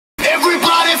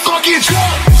fucking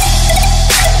drunk.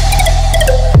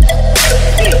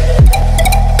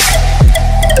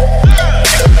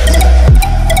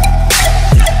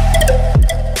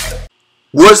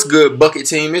 What's good, Bucket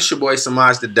Team? It's your boy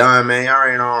Samaj the Don, man. Y'all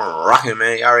already know I'm rocking,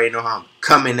 man. Y'all already know how I'm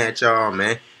coming at y'all,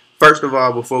 man. First of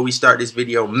all, before we start this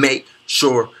video, make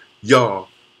sure y'all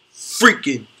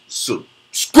freaking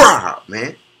subscribe,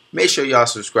 man. Make sure y'all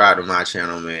subscribe to my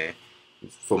channel, man,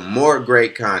 for more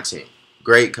great content.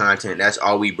 Great content. That's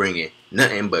all we bring in.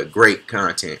 Nothing but great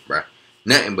content, bro.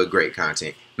 Nothing but great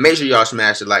content. Make sure y'all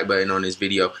smash the like button on this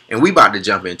video. And we about to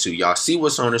jump into, y'all see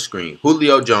what's on the screen.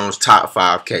 Julio Jones top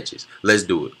 5 catches. Let's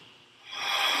do it.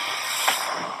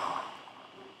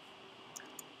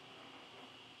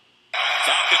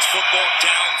 Falcons football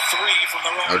down 3 from the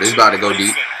Oh, this about to go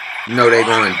deep. You know they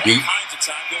going deep.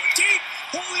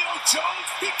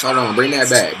 Hold on, bring that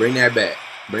back. Bring that back.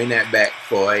 Bring that back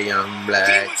for a young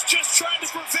black.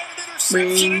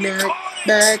 Bring that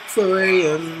back for a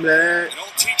young black. An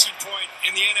old teaching point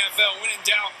in the NFL. When in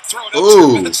doubt, throw it up to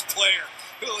your best player,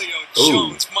 Julio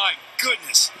Jones. My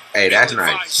goodness. Hey, that's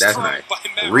nice. That's nice.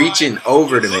 Reaching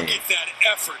over the man.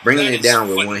 Bringing it down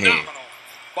with one hand.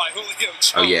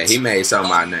 Oh, yeah, he made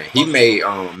something out of that. He made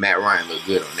Matt Ryan look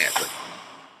good on that play.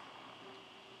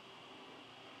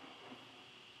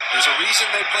 There's a reason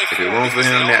they play. If it weren't for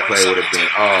him, that play would have been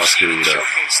all screwed up.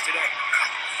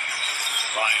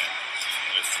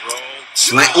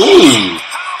 Slant. Ooh.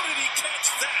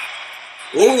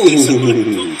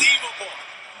 Ooh.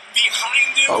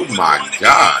 Oh my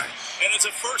God. And it's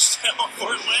a first down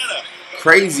for Atlanta.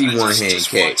 Crazy one-hand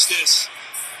catch.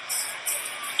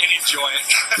 And enjoy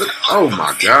it. Look, oh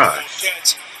my gosh.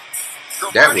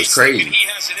 That was crazy.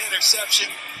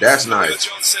 That's nice.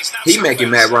 He making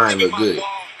Matt Ryan look good.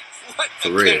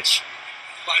 For real.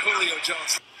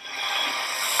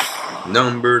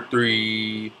 Number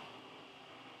 3.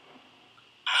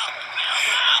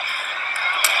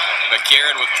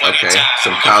 Okay,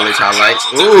 some college highlights.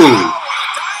 Ooh.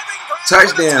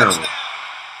 Touchdown.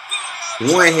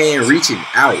 One hand reaching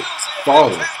out.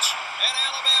 Falling.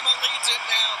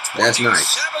 That's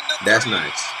nice. That's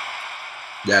nice.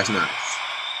 That's nice.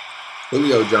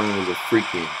 Julio Jones is a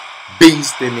freaking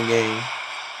beast in the game.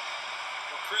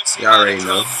 Y'all already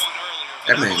know.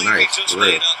 That man nice, for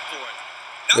real.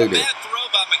 Look at that.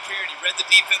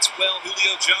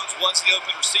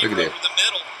 Look at that.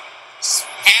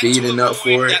 Speeding up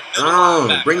for it.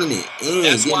 Bringing it in,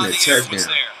 getting a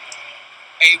touchdown.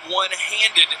 A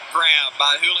one-handed grab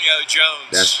by Julio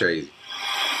Jones. That's crazy.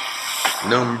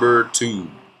 Number 2.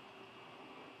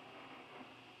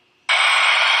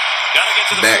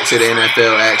 Back to the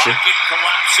NFL action.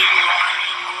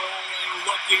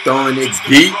 Throwing it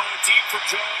deep.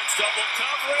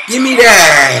 Give me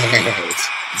that.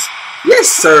 Yes,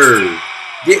 sir.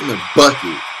 Getting a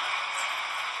bucket.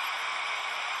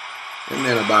 Ain't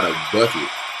that about a bucket?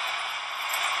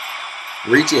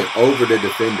 Reaching over the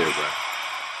defender, bro.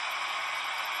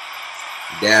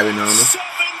 Dabbing on him. 70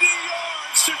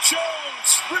 yards to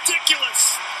Jones.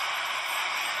 Ridiculous.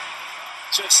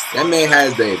 That man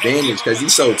has the advantage because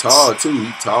he's so tall too.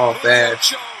 He's tall,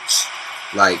 fast,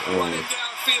 like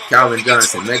Calvin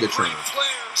Johnson, Megatron.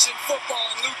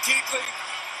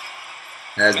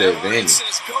 Has the advantage.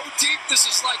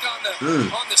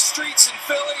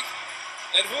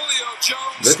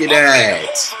 Look at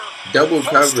that. Double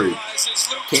coverage.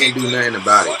 Can't do nothing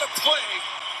about it.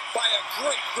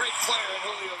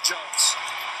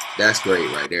 That's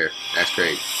great right there. That's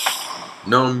great.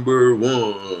 Number 1.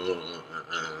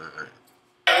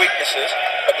 Weaknesses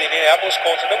of the Indianapolis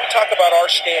Colts, and then we talk about our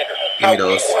standard. Give me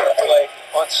those. How we want to play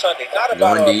on Sunday. Not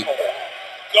about going deep.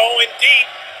 Going deep.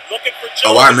 Looking for Jones.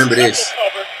 Oh, I remember this.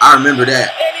 I remember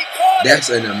that. That's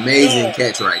an amazing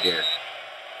catch right there.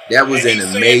 That was an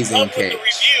amazing catch.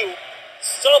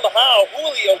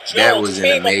 That was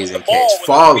an amazing catch.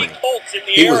 Falling.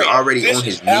 He was already on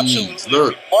his knees.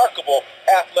 Look. Remarkable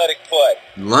athletic play.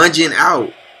 Lunging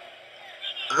out.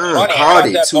 Caught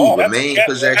it too. Remain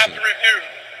possession.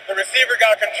 The receiver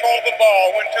got control of the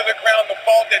ball, went to the ground. The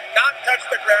ball did not touch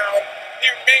the ground. He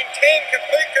maintained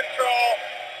complete control.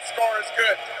 Score is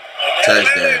good.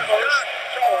 Touchdown.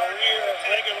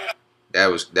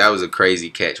 That was a crazy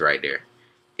catch right there.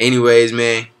 Anyways,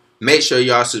 man, make sure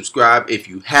y'all subscribe if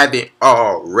you haven't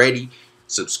already.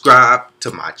 Subscribe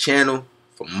to my channel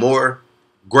for more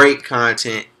great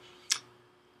content.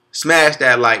 Smash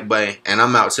that like button, and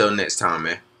I'm out till next time,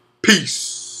 man.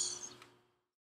 Peace.